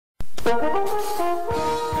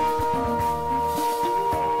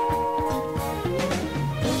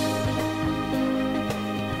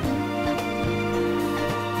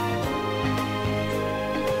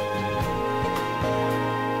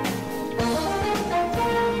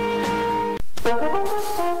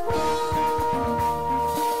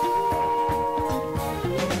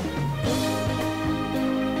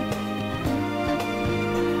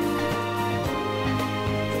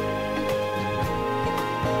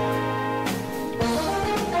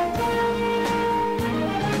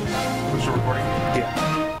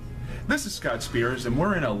This is Scott Spears, and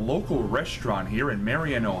we're in a local restaurant here in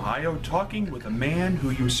Marion, Ohio, talking with a man who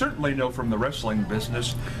you certainly know from the wrestling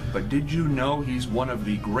business, but did you know he's one of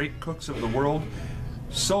the great cooks of the world?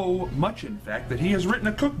 So much, in fact, that he has written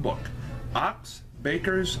a cookbook, Ox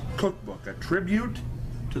Baker's Cookbook, a tribute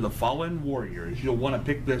to the fallen warriors. You'll want to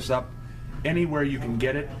pick this up anywhere you can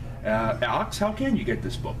get it. Ox, how can you get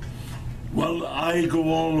this book? Well, I go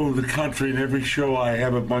all over the country, and every show I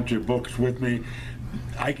have a bunch of books with me.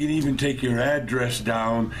 I can even take your address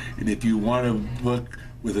down, and if you want a book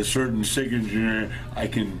with a certain signature, I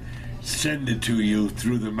can send it to you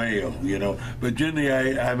through the mail, you know. But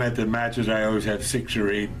generally, I'm at the matches, I always have 6 or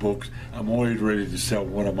 8 books. I'm always ready to sell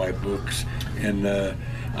one of my books, and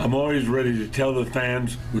I'm always ready to tell the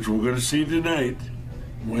fans, which we're going to see tonight.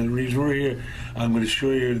 One of the reasons we're here, I'm going to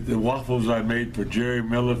show you the waffles I made for Jerry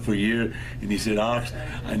Miller for a year, and he said, Ox,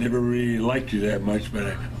 I never really liked you that much, but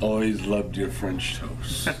I always loved your French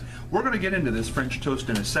toast. We're going to get into this French toast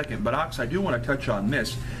in a second, but Ox, I do want to touch on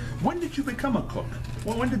this. When did you become a cook?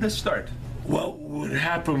 Well, when did this start? Well, what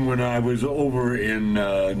happened when I was over in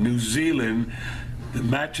New Zealand, the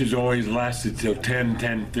matches always lasted till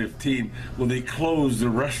 10:15. Well, they closed the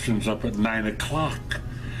restaurants up at 9 o'clock.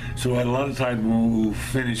 So a lot of times when we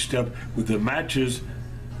finished up with the matches,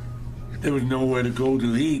 there was nowhere to go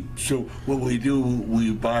to eat. So what we do,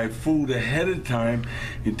 we buy food ahead of time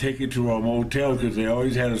and take it to our motel, because they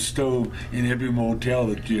always had a stove in every motel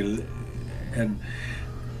that you. And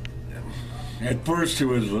at first it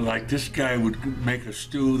was like this guy would make a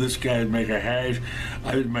stew, this guy would make a hash,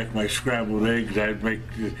 I would make my scrambled eggs, I'd make,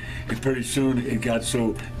 and pretty soon it got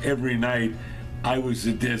so every night I was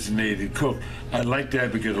the designated cook. I like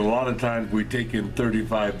that because a lot of times we take in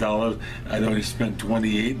 $35. I'd only spend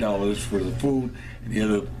 $28 for the food, and the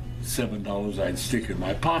other $7 I'd stick in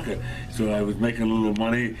my pocket. So I was making a little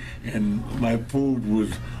money, and my food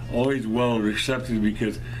was always well accepted,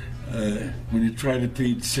 because when you try to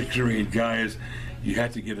feed 6 or 8 guys, you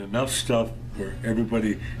have to get enough stuff where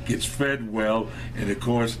everybody gets fed well. And of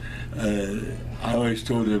course, I always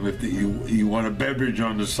told them, if you want a beverage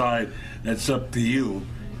on the side, that's up to you.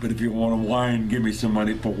 But if you want a wine, give me some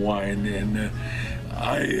money for wine. And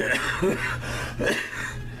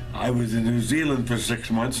I was in New Zealand for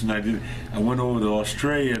 6 months, and I went over to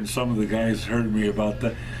Australia, and some of the guys heard me about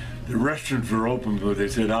that. The restaurants were open, but they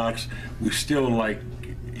said, Ox, we still like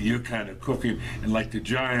your kind of cooking. And like the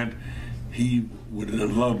Giant, he would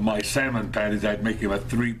have loved my salmon patties. I'd make him a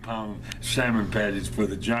 3-pound salmon patties for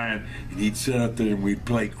the Giant, and he'd sit up there and we'd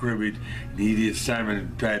play cribbage, and he'd eat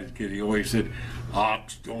salmon patties, because he always said,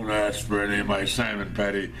 Ox, don't ask for any of my salmon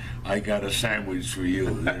patty. I got a sandwich for you.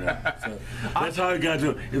 You know? So that's how I got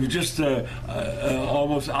to it. It was just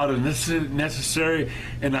almost out of necessary,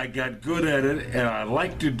 and I got good at it, and I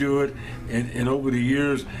like to do it, and over the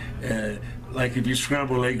years, like if you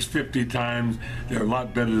scramble eggs 50 times, they're a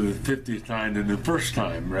lot better the 50th time than the first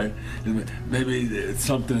time, right? And maybe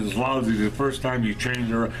something is lousy the first time, you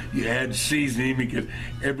change it, you add seasoning, because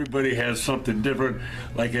everybody has something different.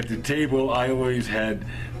 Like at the table, I always had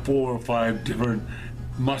 4 or 5 different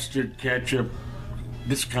mustard, ketchup,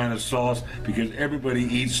 this kind of sauce, because everybody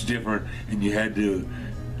eats different, and you had to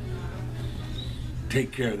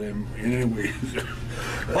take care of them in any way.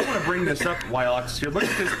 I want to bring this up while Ox is here. Look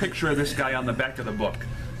at this picture of this guy on the back of the book.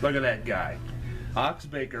 Look at that guy. Ox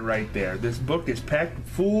Baker right there. This book is packed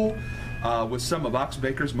full with some of Ox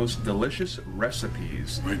Baker's most delicious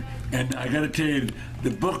recipes. Right. And I got to tell you,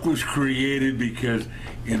 the book was created because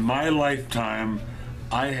in my lifetime,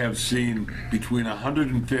 I have seen between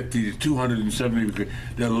 150 to 270,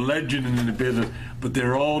 they're legend in the business, but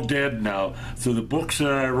they're all dead now. So the books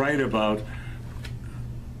that I write about,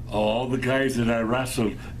 all the guys that I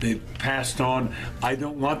wrestled, they passed on. I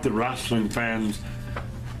don't want the wrestling fans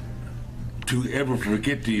to ever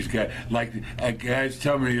forget these guys. Like guys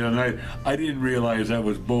tell me the other night, I didn't realize that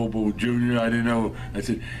was Bobo Jr. I didn't know. I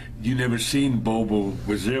said, you never seen Bobo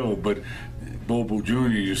Brazil, but Bobo Jr.,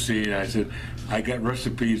 you see, and I said, I got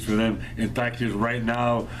recipes for them. In fact, just right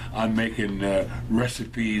now, I'm making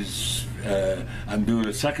recipes. I'm doing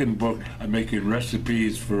a second book. I'm making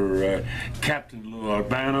recipes for Captain Lou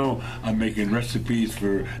Albano. I'm making recipes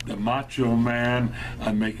for the Macho Man.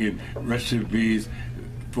 I'm making recipes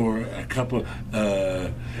for a couple,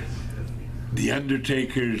 the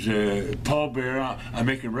Undertaker's, Paul Bearer. I'm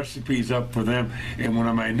making recipes up for them. And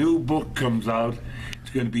when my new book comes out, it's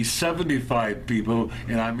going to be 75 people,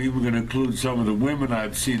 and I'm even going to include some of the women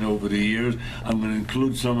I've seen over the years. I'm going to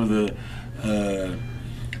include some of the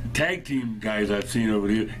tag team guys I've seen over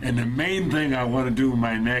the years. And the main thing I want to do in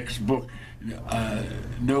my next book,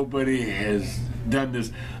 nobody has done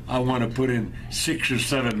this. I want to put in 6 or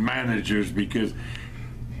 7 managers, because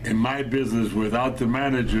in my business, without the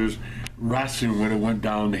managers, wrestling would have went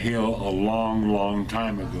downhill a long, long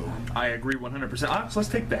time ago. I agree 100%. Ox, let's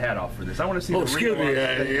take the hat off for this. I want to see Oh, the excuse me. real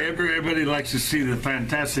Everybody likes to see the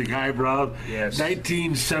fantastic eyebrows. Yes.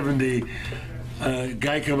 1970,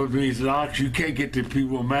 guy come up to me and said, Ox, you can't get the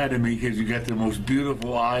people mad at me because you got the most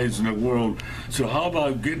beautiful eyes in the world. So how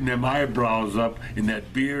about getting them eyebrows up and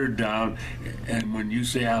that beard down? And when you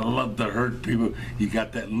say, I love to hurt people, you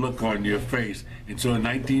got that look on your face. And so in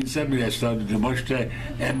 1970, I started the mustache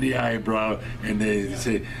and the eyebrow, and they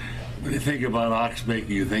say, when you think about Ox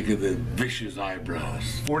Baker, you think of the vicious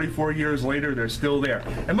eyebrows. 44 years later, they're still there.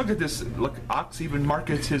 And look at this. Look, Ox even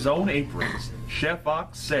markets his own aprons. Chef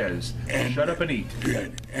Ox says, shut up and eat.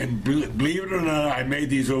 And believe it or not, I made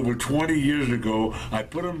these over 20 years ago. I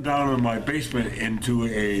put them down in my basement into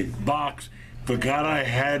a box. Forgot I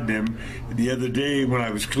had them. The other day when I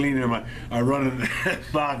was cleaning them, I run in that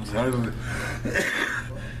box.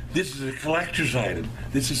 This is a collector's item.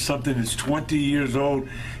 This is something that's 20 years old.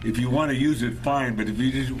 If you want to use it, fine. But if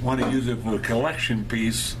you just want to use it for a collection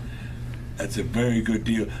piece, that's a very good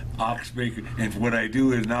deal. Ox Baker. And what I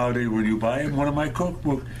do is nowadays, when you buy one of my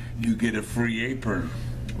cookbooks, you get a free apron.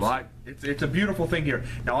 Well, it's a beautiful thing here.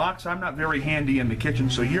 Now, Ox, I'm not very handy in the kitchen,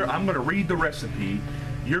 so I'm going to read the recipe.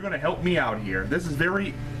 You're going to help me out here. This is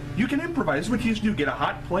very... You can improvise. This is what you used to do. Get a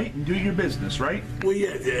hot plate and do your business, right? Well,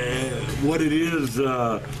 yeah. What it is,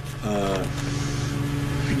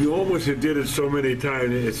 you almost did it so many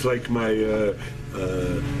times. It's like my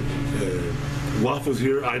waffles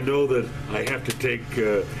here. I know that I have to take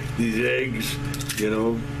these eggs,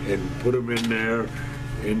 and put them in there.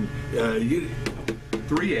 And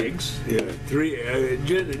 3 eggs. Yeah, 3.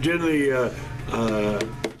 Generally,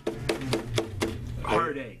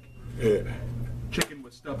 hard egg. Chicken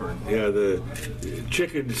was stubborn. Yeah, the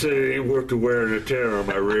chicken said it ain't worth the wear and the tear on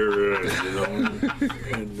my rear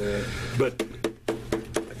end, but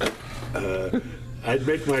I'd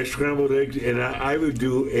make my scrambled eggs, and I would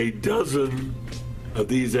do a dozen of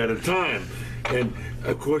these at a time. And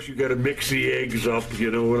of course, you got to mix the eggs up.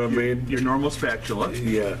 You know what I mean? Your normal spatula.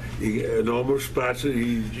 Yeah, a normal spatula.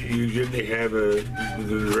 You usually have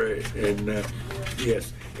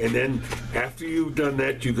yes. And then after you've done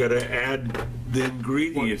that, you got to add the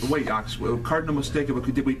ingredients. Wait, Ox. Cardinal mistake.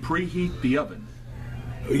 Did we preheat the oven?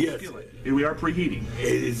 Yes. We are preheating.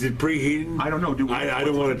 Is it preheating? I don't know. Do we? I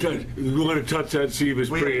don't want to touch. We want to touch that and see if it's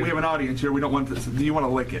preheating. We have an audience here. We don't want this. Do you want to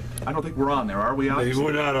lick it? I don't think we're on there, are we, Ox?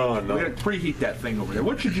 We're not on. No. We're going to preheat that thing over there.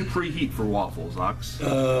 What should you preheat for waffles, Ox?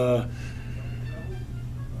 Okay,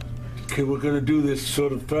 we're going to do this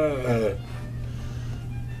sort of.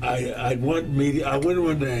 I want medium. I wouldn't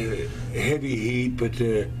want a heavy heat, but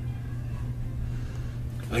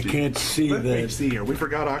I can't see that. Let me see here. We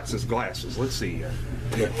forgot Ox's glasses. Let's see here.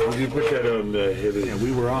 Yeah, would you put that on heavy? Yeah,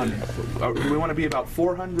 we were on. We want to be about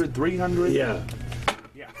 400, 300. Yeah.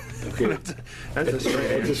 Yeah. Okay. That's a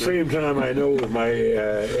straight At the same time, I know with my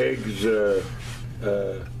eggs.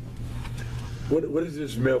 What is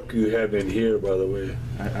this milk you have in here, by the way?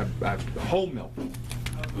 Whole milk.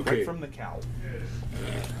 Okay. Right from the cow.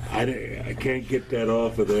 I can't get that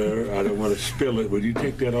off of there. I don't want to spill it. Would you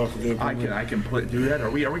take that off of there? I can do that. Are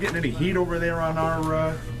we getting any heat over there on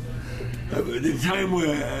our? The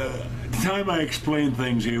time I explain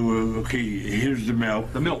things here, okay, here's the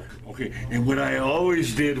milk. The milk. Okay, and what I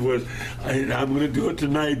always did was, and I'm going to do it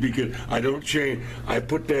tonight because I don't change. I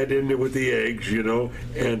put that in there with the eggs,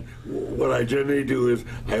 and what I generally do is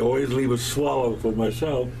I always leave a swallow for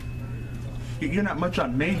myself. You're not much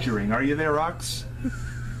on majoring, are you there, Ox?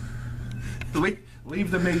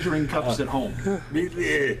 Leave the measuring cups at home.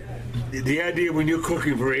 The idea when you're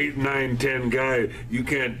cooking for 8, 9, 10 guys, you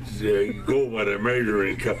can't go by the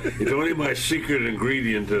measuring cup. It's only my secret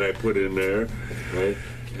ingredient that I put in there, right?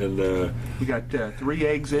 And we got 3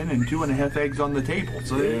 eggs in and 2.5 eggs on the table.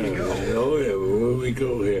 So there you go. Oh yeah, where we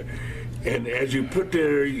go here. And as you put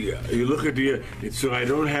there, you look at the. So I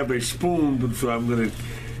don't have a spoon, but so I'm going to.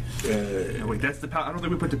 No, wait, that's the powder. I don't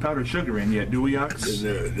think we put the powdered sugar in yet, do we, Ox?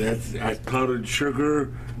 That's powdered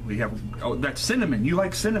sugar. We have. Oh, that's cinnamon. You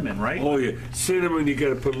like cinnamon, right? Oh yeah, cinnamon. You got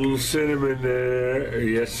to put a little cinnamon there.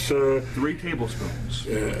 Yes, sir. 3 tablespoons.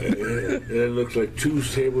 It looks like 2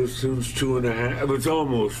 tablespoons, 2.5. It's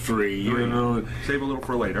almost 3. You know. Save a little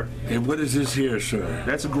for later. And what is this here, sir?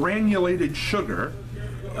 That's granulated sugar.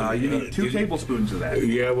 You need 2 tablespoons of that.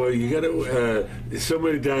 Yeah, well, you got to. So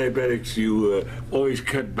many diabetics, you always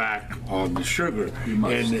cut back on the sugar, You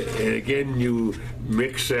must. And again, you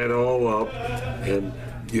mix that all up, and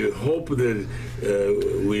you hope that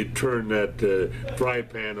we turn that fry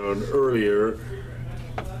pan on earlier.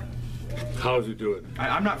 How's it doing?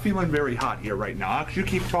 I'm not feeling very hot here right now. Ox, you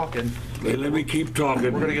keep talking. Hey, let me keep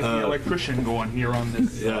talking. We're gonna get the electrician going here on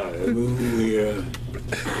this. Yeah,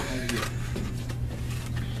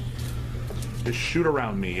 Just shoot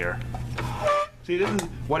around me here. See, this is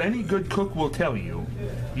what any good cook will tell you.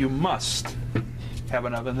 You must have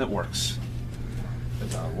an oven that works.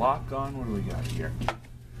 There's a lock on. What do we got here?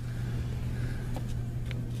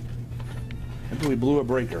 Maybe we blew a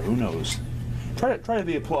breaker. Who knows? Try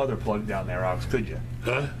the other plug down there, Ox. Could you?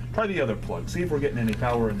 Huh? Try the other plug. See if we're getting any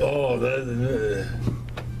power in there. Oh, that.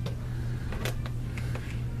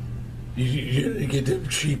 You get them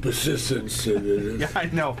cheap assistants. Yeah, I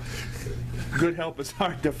know. Good help is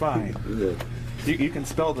hard to find. You can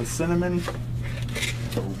spell the cinnamon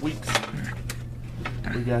for weeks.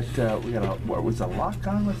 We got what was a lock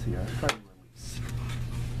on? Let's see. Let's try to release.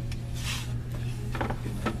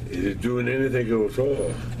 Is it doing anything at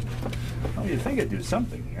all? Oh, you'd think it'd do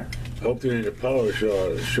something here. Hope there ain't a power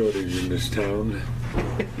shortage in this town.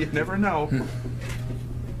 You never know.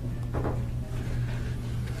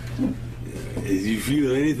 Did you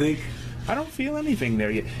feel anything? I don't feel anything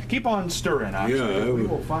there yet. Keep on stirring, Ox. Yeah, We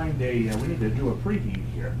will find a. We need to do a preheat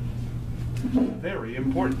here. Very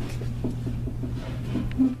important.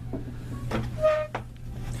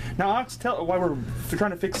 Now, Ox, while we're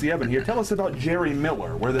trying to fix the oven here, tell us about Jerry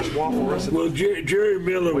Miller, where this waffle recipe. Well, Jerry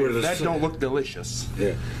Miller Wait, was that don't look delicious.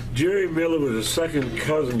 Yeah, Jerry Miller was a second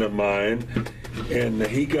cousin of mine, and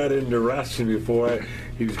he got into wrestling before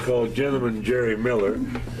he was called Gentleman Jerry Miller,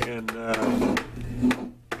 and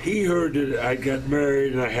he heard that I got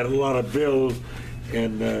married and I had a lot of bills,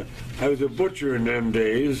 and I was a butcher in them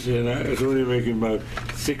days, and I was only making about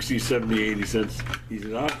 60, 70, 80 cents. He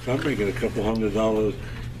said, I'm making a couple $100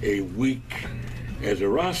 a week as a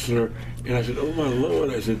wrestler. And I said, oh my Lord,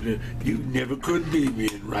 I said, you never could beat me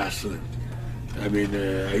in wrestling. I mean,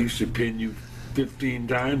 I used to pin you 15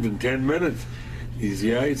 times in 10 minutes. He said,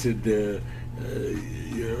 yeah, he said,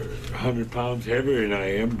 you're 100 pounds heavier than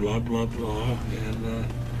I am, blah, blah, blah. And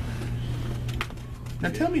now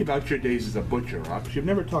tell me about your days as a butcher, Ox. You've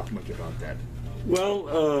never talked much about that.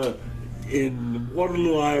 well, in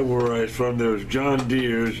Waterloo, Iowa, where I was from, there was John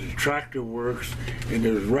Deere's, Tractor Works, and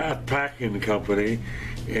there was Rat Packing Company,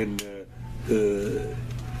 and the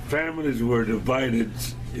families were divided.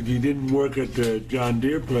 If you didn't work at the John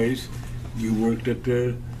Deere place, you worked at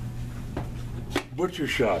the butcher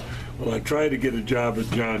shop. Well, I tried to get a job at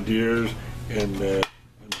John Deere's, and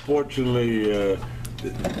unfortunately, they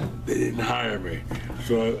didn't hire me.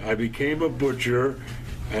 So I became a butcher,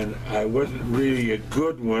 and I wasn't really a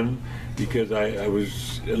good one because I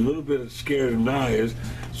was a little bit scared of knives.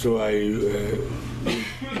 So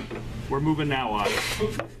We're moving now, Ox.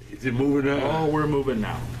 is it moving out? Oh, we're moving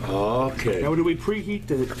now. Okay. Now, do we preheat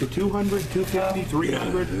to 200, 250,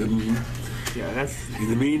 300? Yeah, that's... In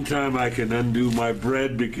the meantime, I can undo my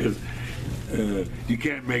bread because you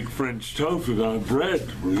can't make French toast without bread.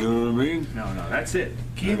 You know what I mean? No, that's it.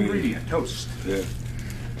 Key ingredient, toast. Yeah.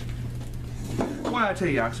 Well, I tell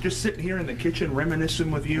you, Ox, just sitting here in the kitchen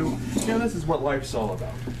reminiscing with you, this is what life's all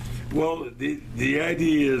about. Well, the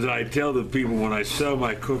idea is I tell the people when I sell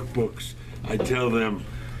my cookbooks, I tell them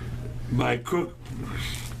my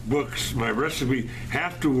cookbooks, my recipe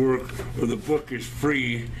have to work or the book is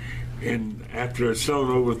free. And after selling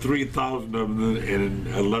over 3,000 of them in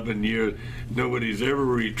 11 years, nobody's ever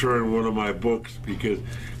returned one of my books because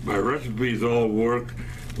my recipes all work.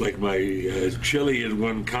 Like my chili has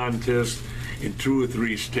won contests in 2 or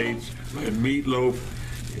 3 states. My meatloaf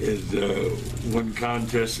is won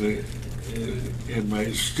contests, and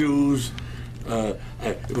my stews.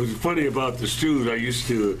 It was funny about the stews. I used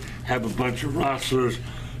to have a bunch of wrestlers.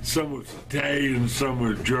 Some were Italian, some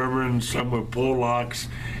were German, some were Polacks,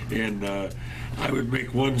 and I would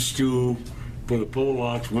make one stew for the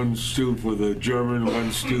Polacks, one stew for the German,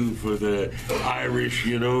 one stew for the Irish,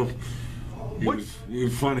 It was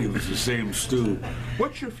funny. It was the same stew.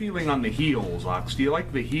 What's your feeling on the heels, Ox? Do you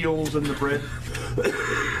like the heels in the bread?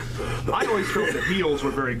 I always felt the heels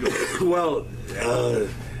were very good. Well,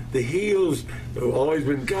 the heels have always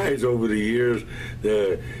been guys over the years.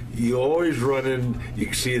 You always run in. You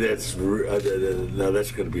can see now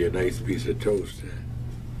that's going to be a nice piece of toast.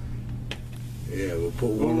 Yeah, we'll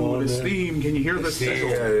put one on the there. steam. Can you hear the sizzle?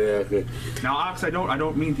 Yeah, okay. Now, Ox, I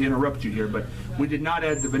don't mean to interrupt you here, but we did not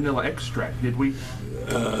add the vanilla extract, did we?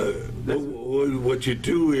 What you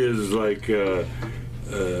do is like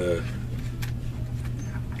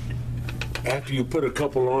after you put a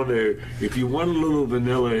couple on there, if you want a little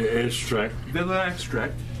vanilla extract,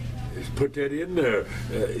 put that in there.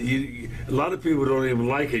 A lot of people don't even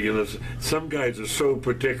like it. You know, some guys are so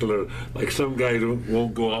particular. Like some guys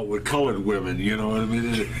won't go out with colored women. You know what I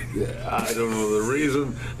mean? I don't know the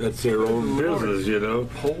reason. That's their own business. You know.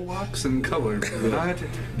 Polacks and colored.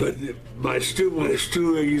 But my stew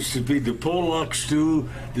used to be the Polak stew,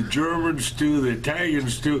 the German stew, the Italian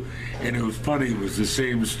stew, and it was funny. It was the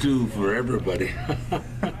same stew for everybody.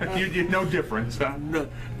 You no difference, huh? No,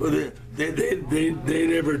 well, they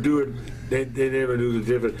never do it. They never do the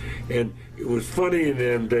difference. And it was funny in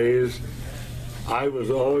them days. I was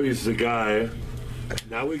always the guy.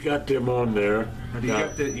 Now we got them on there.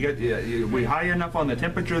 We high enough on the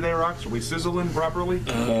temperature there, Ox? Are we sizzling properly?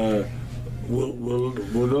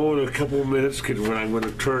 We'll know in a couple of minutes because when I'm going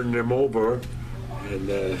to turn them over.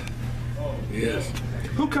 And yes.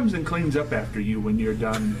 Who comes and cleans up after you when you're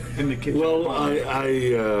done in the kitchen? Well,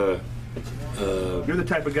 you're the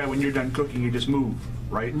type of guy when you're done cooking, you just move,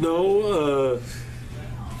 right? No,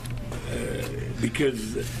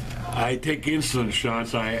 because I take insulin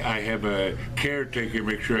shots. I have a caretaker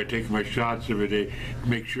make sure I take my shots every day,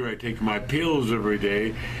 make sure I take my pills every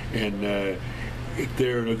day, and if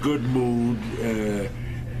they're in a good mood,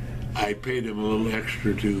 I pay them a little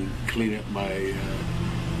extra to clean up my,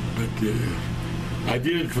 I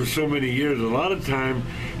did it for so many years. A lot of time,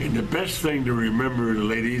 and the best thing to remember,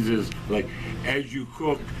 ladies, is like as you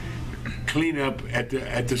cook, clean up at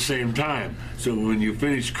the same time. So when you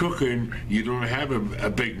finish cooking, you don't have a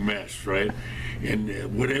big mess, right?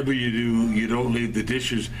 And whatever you do, you don't leave the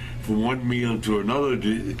dishes from one meal to another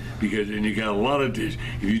because then you got a lot of dishes.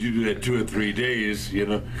 If you do that 2 or 3 days, you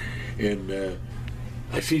know, and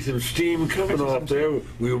I see some steam coming off there.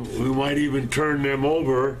 We might even turn them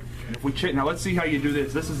over. If we now let's see how you do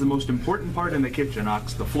this. This is the most important part in the kitchen,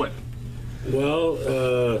 Ox, the flip. Well,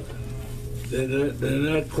 they're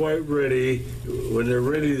not quite ready. When they're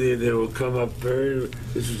ready, they will come up very.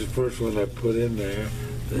 This is the first one I put in there.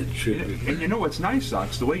 That should be. And you know what's nice,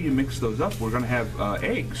 Ox? The way you mix those up, we're going to have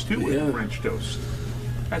eggs too with French toast.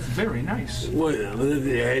 That's very nice. Well,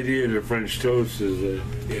 the idea of the French toast is,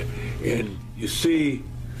 and you see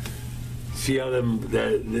how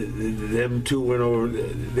them two went over.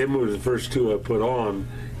 Them were the first two I put on,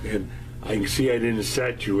 and I can see I didn't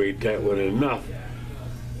saturate that one enough.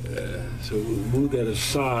 So we'll move that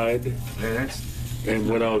aside. And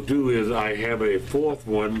what I'll do is I have a fourth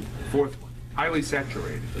one, highly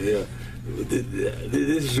saturated. Yeah.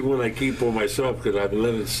 This is the one I keep for myself because I've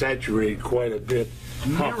let it saturate quite a bit.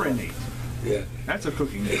 Marinate. Yeah. That's a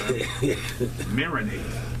cooking term. Marinate.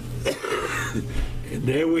 And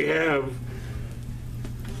there we have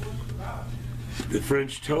the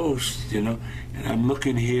French toast, you know. And I'm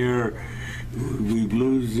looking here. We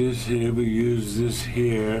lose this here. We use this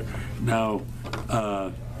here. Now,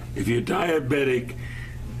 if you're diabetic,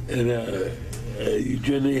 and you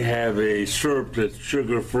generally have a syrup that's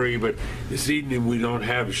sugar-free, but this evening we don't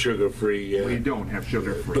have sugar-free. We don't have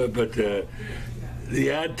sugar-free. But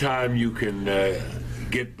the odd time you can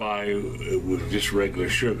get by with just regular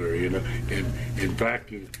sugar, you know. And in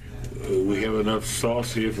fact, we have enough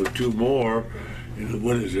sauce here for 2 more.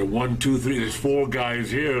 What is it? 1, 2, 3. There's 4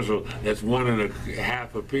 guys here, so that's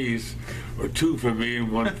 1.5 apiece, or 2 for me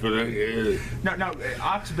and 1 for the. Now,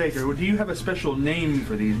 Ox Baker, do you have a special name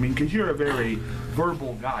for these? I mean, because you're a very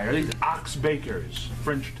verbal guy. Are these Ox Bakers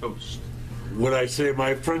French toast? What I say,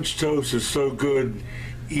 my French toast is so good,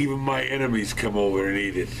 even my enemies come over and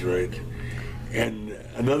eat it, right? And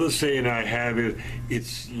another saying I have is,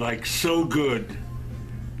 it's like so good,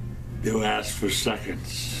 they'll ask for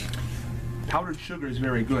seconds. Powdered sugar is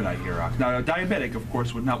very good, I hear, Ox. Now, a diabetic, of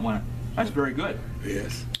course, would not want to. That's very good.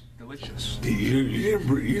 Yes. Delicious. You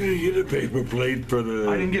didn't get a paper plate for the.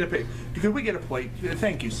 I didn't get a plate. Could we get a plate?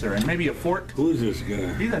 Thank you, sir. And maybe a fork? Who's this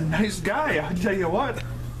guy? He's a nice guy, I'll tell you what.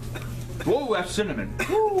 Whoa, that's cinnamon.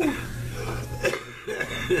 Woo.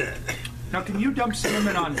 Now, can you dump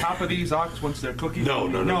cinnamon on top of these, Ox, once they're cooking? No.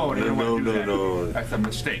 That's a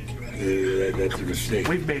mistake. That's a mistake.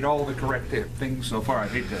 We've made all the correct things so far. I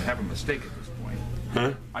hate to have a mistake at this point.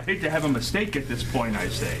 Huh? I hate to have a mistake at this point, I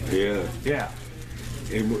say. Yeah. Yeah.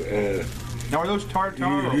 And, Now, are those tartare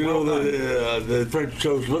or you know, well done? the French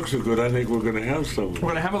toast looks so good, I think we're going to have some. We're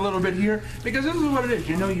going to have a little bit here because this is what it is.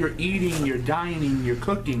 You know, you're eating, you're dining, you're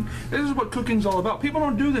cooking. This is what cooking's all about. People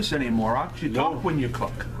don't do this anymore. You talk when you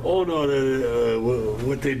cook. Oh, no,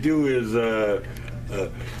 what they do is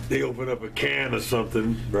they open up a can of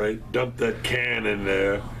something, right? Dump that can in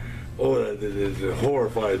there. Oh, it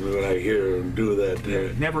horrifies me when I hear them do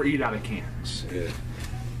that. Never eat out of cans. Yeah.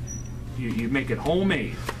 You make it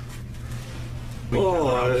homemade.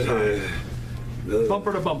 Oh,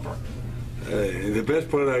 Bumper to bumper. the best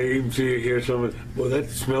part I even see hear someone, well, that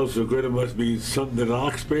smells so good, it must be something that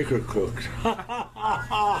Ox Baker cooked.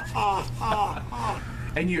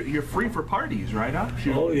 And you're free for parties, right, Ox?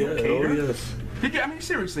 You cater. Oh, yes. Did you? I mean,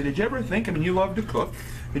 seriously, did you ever think? I mean, you love to cook.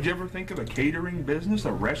 Did you ever think of a catering business,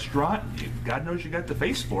 a restaurant? God knows you got the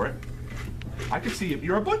face for it. I could see if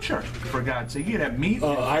you're a butcher, for God's sake. You'd have meat.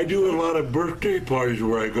 I do a lot of birthday parties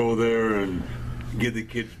where I go there and give the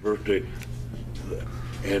kids' birthday.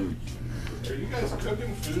 And Are you guys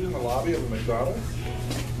cooking food in the lobby of the McDonald's?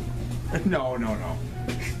 No.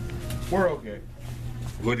 We're okay.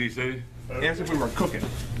 what do you say? As if we were cooking.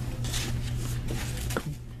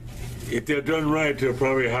 If they're done right, they'll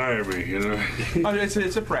probably hire me, you know? Oh,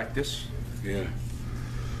 it's a practice. Yeah.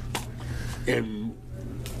 And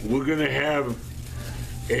we're going to have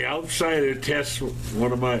an outsider test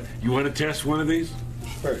one of my... You want to test one of these?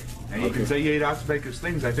 Sure. And you can say you ate Ox Baker's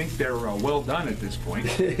things. I think they're well done at this point.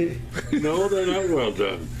 No, they're not well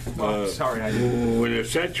done. Oh, sorry, I didn't. When they're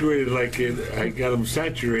saturated like I got them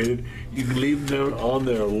saturated, you can leave them on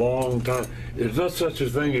there a long time. There's not such a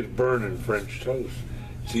thing as burning French toast.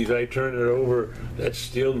 See, if I turn it over, that's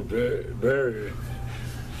still very...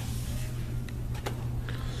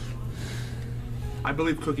 I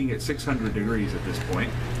believe cooking at 600 degrees at this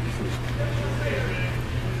point.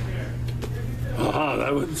 Ah,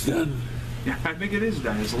 that one's done. Yeah, I think it is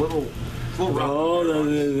done. It's a little rough. Oh,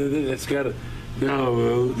 that's got to...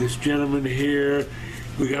 No, this gentleman here,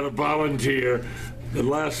 we got a volunteer. The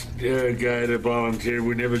last guy that volunteered,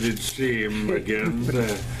 we never did see him again.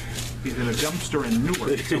 He's in a dumpster in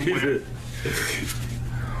Newark somewhere.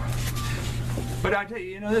 But I tell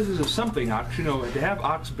you, this is something, Ox. To have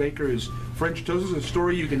Ox Baker's French toast is a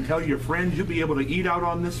story you can tell your friends. You'll be able to eat out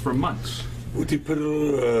on this for months. Would you put a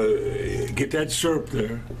little, get that syrup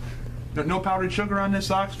there? No powdered sugar on this,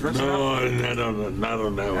 Ox? Dress it up? No, not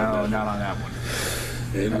on that one. No, not on that one.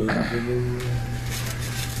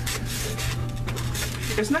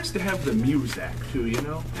 It's nice to have the Muzak, too,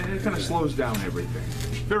 And it kind of slows down everything.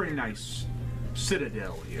 Very nice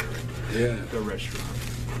citadel here at the restaurant.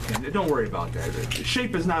 And don't worry about that. The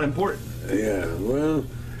shape is not important. Yeah, well,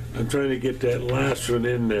 I'm trying to get that last one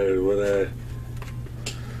in there.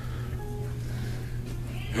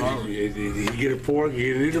 You get a fork,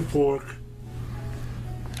 you need a fork.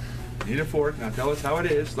 Need a fork. Now tell us how it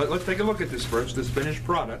is. Let's take a look at this first, this finished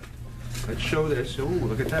product. Let's show this. Ooh,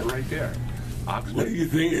 look at that right there. Ox What do you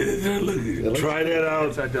think? Look, try that out.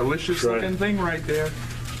 It's a delicious looking thing right there.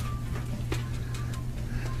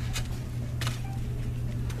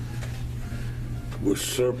 We're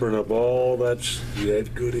slurping up all that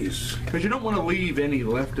goodies. Because you don't want to leave any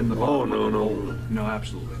left in the bottom. Oh, no. No,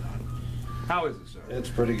 absolutely not. How is it, sir? It's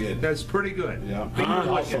pretty good. That's pretty good. Yeah. Think you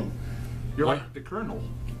like it? Awesome. You're like the Colonel.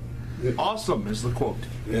 Awesome is the quote.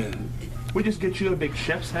 Yeah. We just get you a big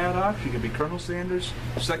chef's hat, Ox. You can be Colonel Sanders'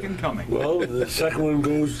 second coming. Well, the second one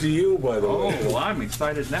goes to you, by the Oh, way. well, I'm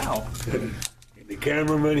excited now. The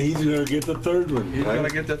cameraman, he's going to get the third one. You're going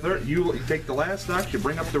to get the third. You take the last, Ox. You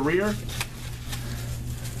bring up the rear.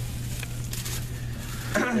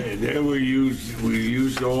 And then we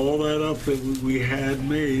used all that up that we had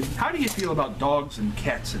made. How do you feel about dogs and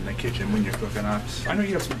cats in the kitchen when you're cooking, Ox? I know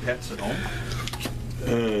you have some pets at home.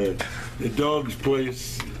 The dog's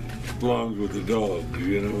place belongs with the dog,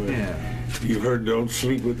 Yeah. You heard don't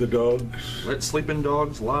sleep with the dogs? Let sleeping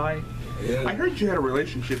dogs lie. Yeah. I heard you had a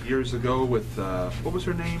relationship years ago with, what was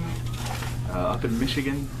her name? Up in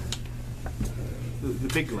Michigan?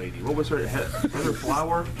 The big lady. What was her? Heather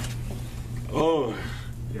Flower? Oh.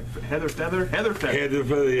 Yeah, Heather Feather? Heather Feather. Heather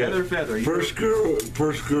Feather, yeah. Heather Feather. First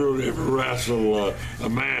girl to ever wrestle a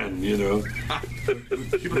man, She was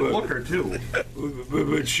a looker, too.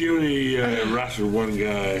 But she only wrestled one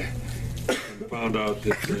guy and found out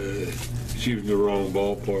that she was in the wrong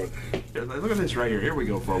ballpark. Look at this right here. Here we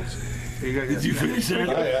go, folks. Did you finish that?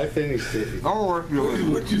 I finished it. Oh,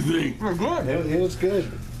 What'd you think? good. It was good.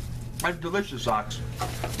 That's delicious, Ox.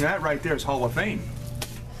 That right there is Hall of Fame.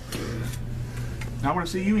 I want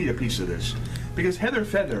to see you eat a piece of this. Because Heather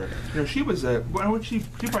Feather, she was a, well, she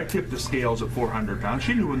probably tipped the scales at 400 pounds.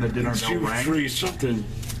 She knew when the dinner She bell was rang. 3-something.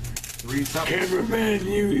 3-something. Cameraman,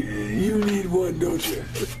 you need one, don't you?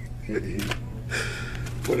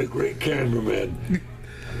 What a great cameraman.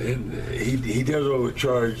 And he does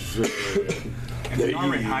overcharge. they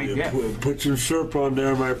are in high def. Put some syrup on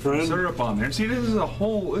there, my friend. Syrup on there. See, this is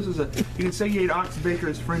you can say you ate Ox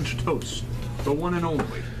Baker's French toast. The one and only.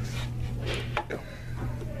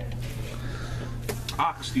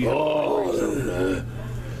 Ox, do you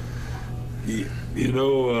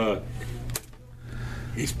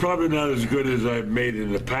he's probably not as good as I've made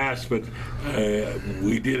in the past, but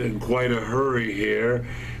we did it in quite a hurry here,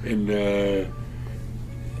 and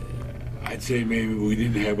I'd say maybe we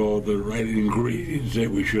didn't have all the right ingredients that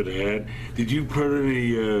we should have had. Did you put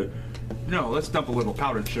any? No, let's dump a little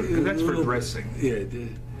powdered sugar, because that's for dressing. Yeah,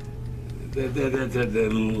 that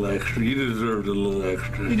little extra. You deserved a little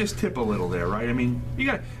extra. You just tip a little there, right? I mean, you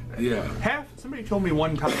got half. Somebody told me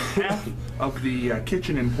one time half of the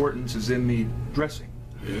kitchen importance is in the dressing.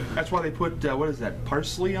 Yeah. That's why they put what is that,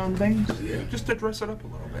 parsley on things? Yeah. Just to dress it up a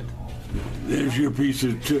little bit. There's your piece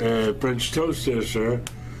of French toast there, sir.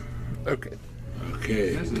 Okay.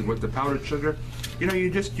 Okay. This is with the powdered sugar.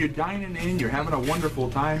 You're dining in. You're having a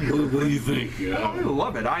wonderful time. What do you think? I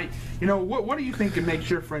love it. What do you think it makes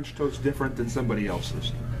your French toast different than somebody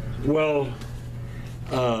else's? Well,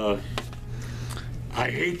 I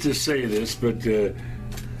hate to say this, but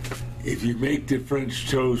if you make the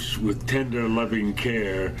French toast with tender, loving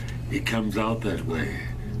care, it comes out that way.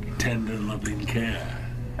 Tender, loving care.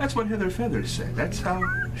 That's what Heather Feather said.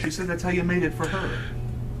 She said that's how you made it for her.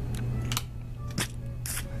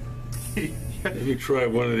 Let me try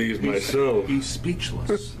one of these myself. He's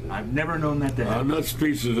speechless. I've never known that to I'm happen. not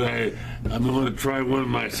speechless. I'm going to try one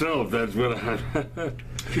myself. That's what I...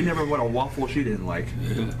 She never went a waffle she didn't like,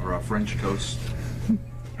 or a French toast.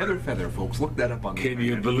 Heather Feather, folks, look that up on the Can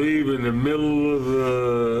you internet. believe in the middle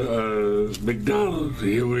of McDonald's?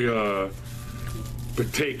 Here we are,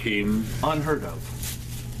 partaking. Unheard of.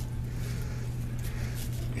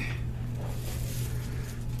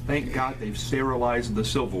 Thank God they've sterilized the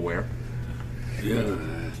silverware. Yeah.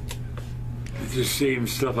 It's the same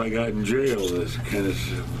stuff I got in jail, this kind of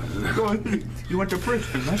stuff. Go ahead. You went to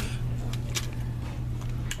prison, right?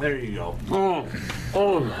 There you go. Oh.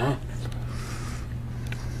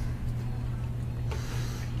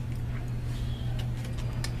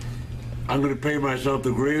 I'm going to pay myself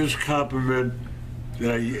the greatest compliment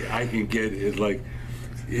that I can get is like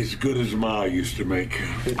as good as Ma used to make.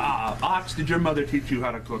 Ox, did your mother teach you how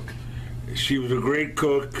to cook? She was a great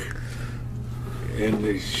cook, and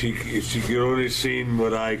if she could only seen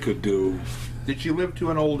what I could do. Did she live to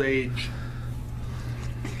an old age?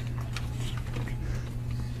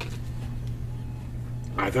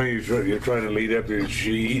 I thought you're trying to lead up to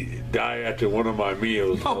she die after one of my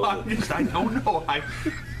meals. Oh, I don't know. I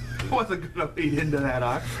wasn't going to lead into that,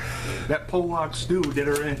 Ox. That Pollock stew did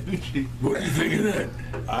her in. What do you think of that?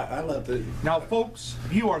 I love it. Now, folks,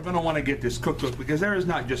 you are going to want to get this cookbook because there is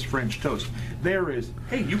not just French toast. There is,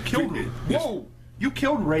 hey, you killed it. Whoa! You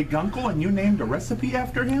killed Ray Gunkel and you named a recipe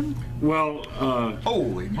after him? Well,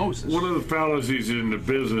 Holy Moses. one of the fallacies in the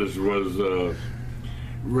business was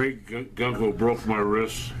Ray Gunkel broke my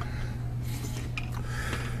wrist.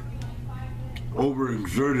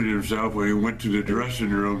 Overexerted himself when he went to the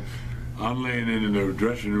dressing room. I'm laying in the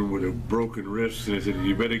dressing room with a broken wrist, and I said,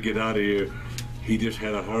 "You better get out of here." He just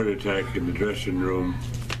had a heart attack in the dressing room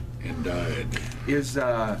and died.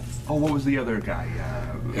 What was the other guy?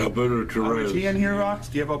 Alberto Torres. Is he in here, Ox?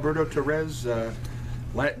 Do you have Alberto Torres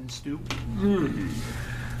Latin stew?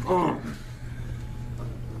 Oh,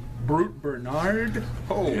 Brute Bernard?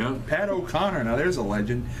 Oh, Yeah. Pat O'Connor. Now there's a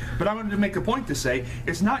legend. But I wanted to make a point to say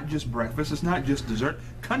it's not just breakfast, it's not just dessert.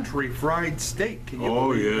 Country fried steak. Can you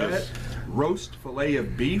believe yes. that? Roast filet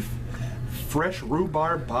of beef, fresh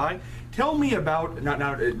rhubarb pie. Tell me about, now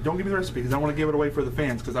don't give me the recipe because I want to give it away for the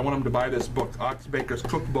fans because I want them to buy this book, Ox Baker's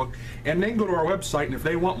Cookbook, and then go to our website, and if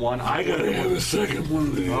they want one, I gotta have a second one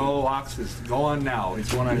of these. Oh, Ox is go on now.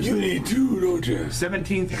 It's one on You need two, don't you?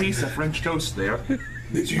 17th piece of French toast there.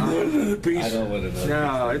 Did you want another piece? I don't want to know.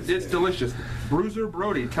 No, it's delicious. Bruiser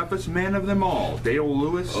Brody, toughest man of them all. Dale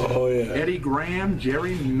Lewis, Oh, yeah. Eddie Graham,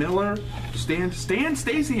 Jerry Miller, Stan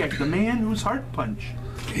Stasiak, the man whose heart punch.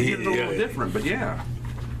 He did it a little different, but yeah.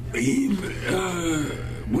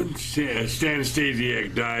 When Stan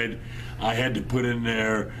Stasiak died, I had to put in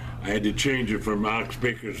there, I had to change it from Ox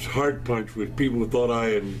Baker's Heart Punch, which people thought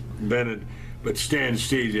I invented, but Stan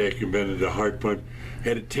Stasiak invented the heart punch.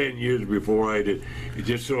 Had it 10 years before I did. It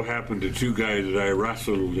just so happened the two guys that I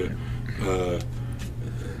wrestled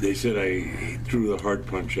They said I threw the hard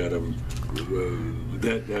punch at him.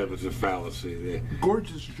 That was a fallacy.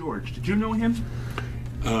 Gorgeous George, did you know him?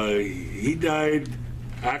 He died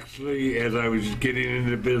actually as I was getting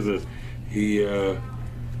into business. He was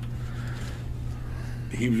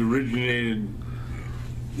originated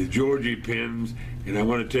the Georgie pins, and I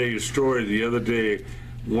want to tell you a story. The other day,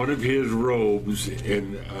 one of his robes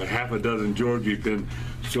and half a dozen Georgie pins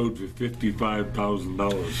sold for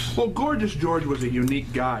 $55,000. Well, Gorgeous George was a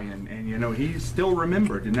unique guy, and you know, he's still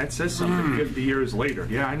remembered, and that says something 50 years later.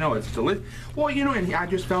 Yeah, I know, it's delicious. Well, you know, and I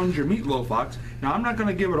just found your meatloaf, Ox. Now, I'm not going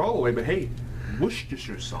to give it all away, but hey,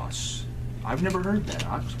 Worcestershire sauce. I've never heard that,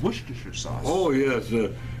 Ox. Worcestershire sauce. Oh, yes.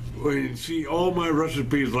 Well, you see, all my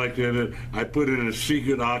recipes like that, I put in a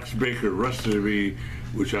secret Ox Baker recipe,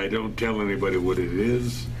 which I don't tell anybody what it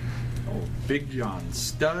is. Oh, Big John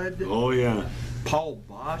Studd. Oh, yeah. Paul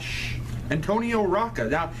Bosch, Antonio Rocca.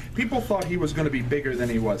 Now, people thought he was going to be bigger than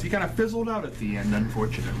he was. He kind of fizzled out at the end,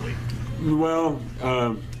 unfortunately. Well,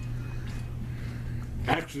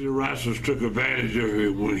 actually, the Rasslers took advantage of it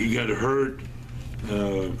when he got hurt.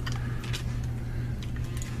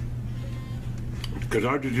 Because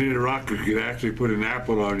Argentina Rocca could actually put an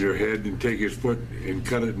apple on your head and take his foot and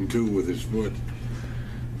cut it in two with his foot.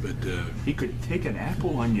 But he could take an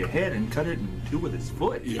apple on your head and cut it in two with his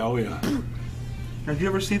foot. yeah, oh yeah. Now, did you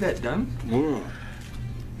ever see that done? Oh,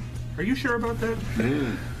 Are you sure about that?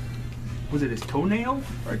 yeah. Was it his toenail,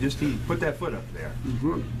 or just he put that foot up there?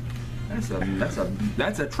 Mhm.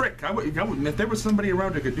 That's a trick. If there was somebody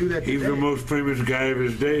around who could do that, He's today. the most famous guy of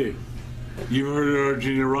his day. You heard of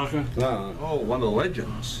Argentina Rocca? Oh, one of the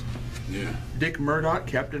legends. Yeah. Dick Murdoch,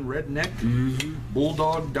 Captain Redneck,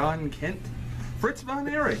 Bulldog Don Kent, Fritz von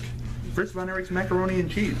Erich. Fritz von Erich's macaroni and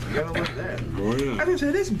cheese. You gotta love that. Oh, yeah. As I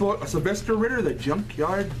say, this book, Sylvester Ritter, the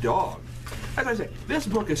Junkyard Dog. As I say, this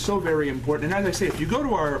book is so very important. And as I say, if you go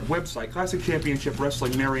to our website, Classic Championship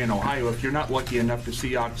Wrestling Marion, Ohio, if you're not lucky enough to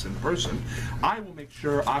see Ox in person, I will make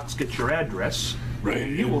sure Ox gets your address. Right.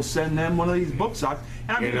 And you will send them one of these books, Ox.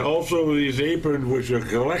 And I mean, And also these aprons, which are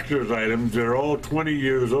collector's items, they're all 20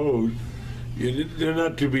 years old. They're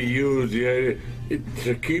not to be used. Yeah, it's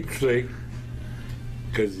a keepsake.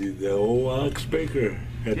 Because the old Ox Baker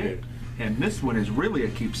had yeah. it. And this one is really a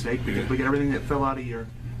keepsake because we got everything that fell out of your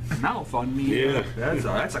mouth on me. Yeah.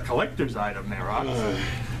 That's a collector's item there, Ox.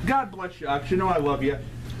 God bless you, Ox. You know I love you.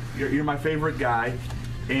 You're my favorite guy.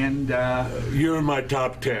 And You're in my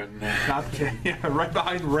top 10. top 10, yeah, right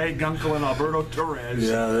behind Ray Gunkel and Alberto Torres.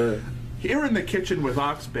 Yeah. Here in the kitchen with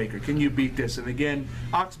Ox Baker. Can you beat this? And again,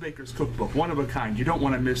 Ox Baker's cookbook, one of a kind. You don't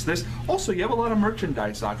want to miss this. Also, you have a lot of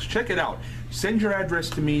merchandise, Ox. Check it out. Send your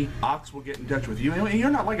address to me. Ox will get in touch with you. And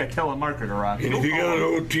you're not like a telemarketer, Ox. And if you got an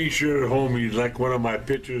old T-shirt at home, you'd like one of my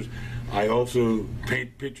pictures, I also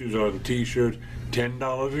paint pictures on T-shirts.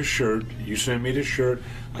 $10 a shirt. You send me the shirt,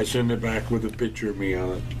 I send it back with a picture of me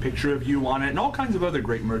on it. Picture of you on it, and all kinds of other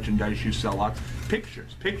great merchandise you sell, Ox.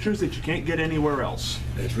 Pictures that you can't get anywhere else.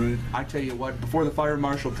 That's right. I tell you what, before the fire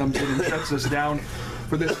marshal comes in and shuts us down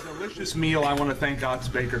for this delicious meal, I want to thank Ox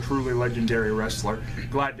Baker, truly legendary wrestler.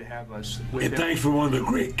 Glad to have us with And him. thanks for one of the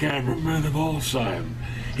great cameramen of all time.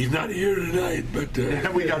 He's not here tonight, but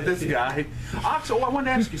And we got this guy. Ox, I want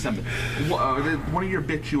to ask you something. One of your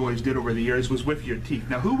bits you always did over the years was with your teeth.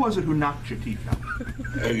 Now, who was it who knocked your teeth out?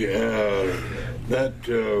 that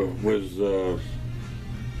was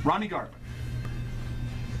Ronnie Garvin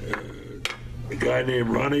a guy named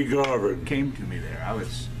Ronnie Garvin. came to me there. I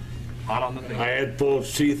was hot on the thing. I had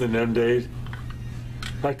false teeth in them days.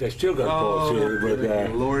 In fact, I still got false teeth,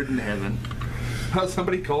 but Lord in heaven.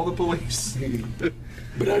 Somebody call the police.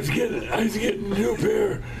 but I was getting a new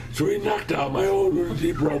pair, so he knocked out my old ones.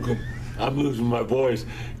 He broke them. I'm losing my voice.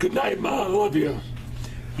 Good night, Ma. I love you.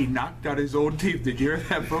 He knocked out his old teeth. Did you hear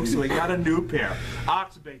that, folks? So he got a new pair.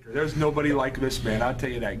 Ox Baker. There's nobody like this man. I'll tell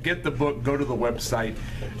you that. Get the book. Go to the website.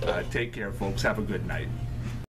 Take care, folks. Have a good night.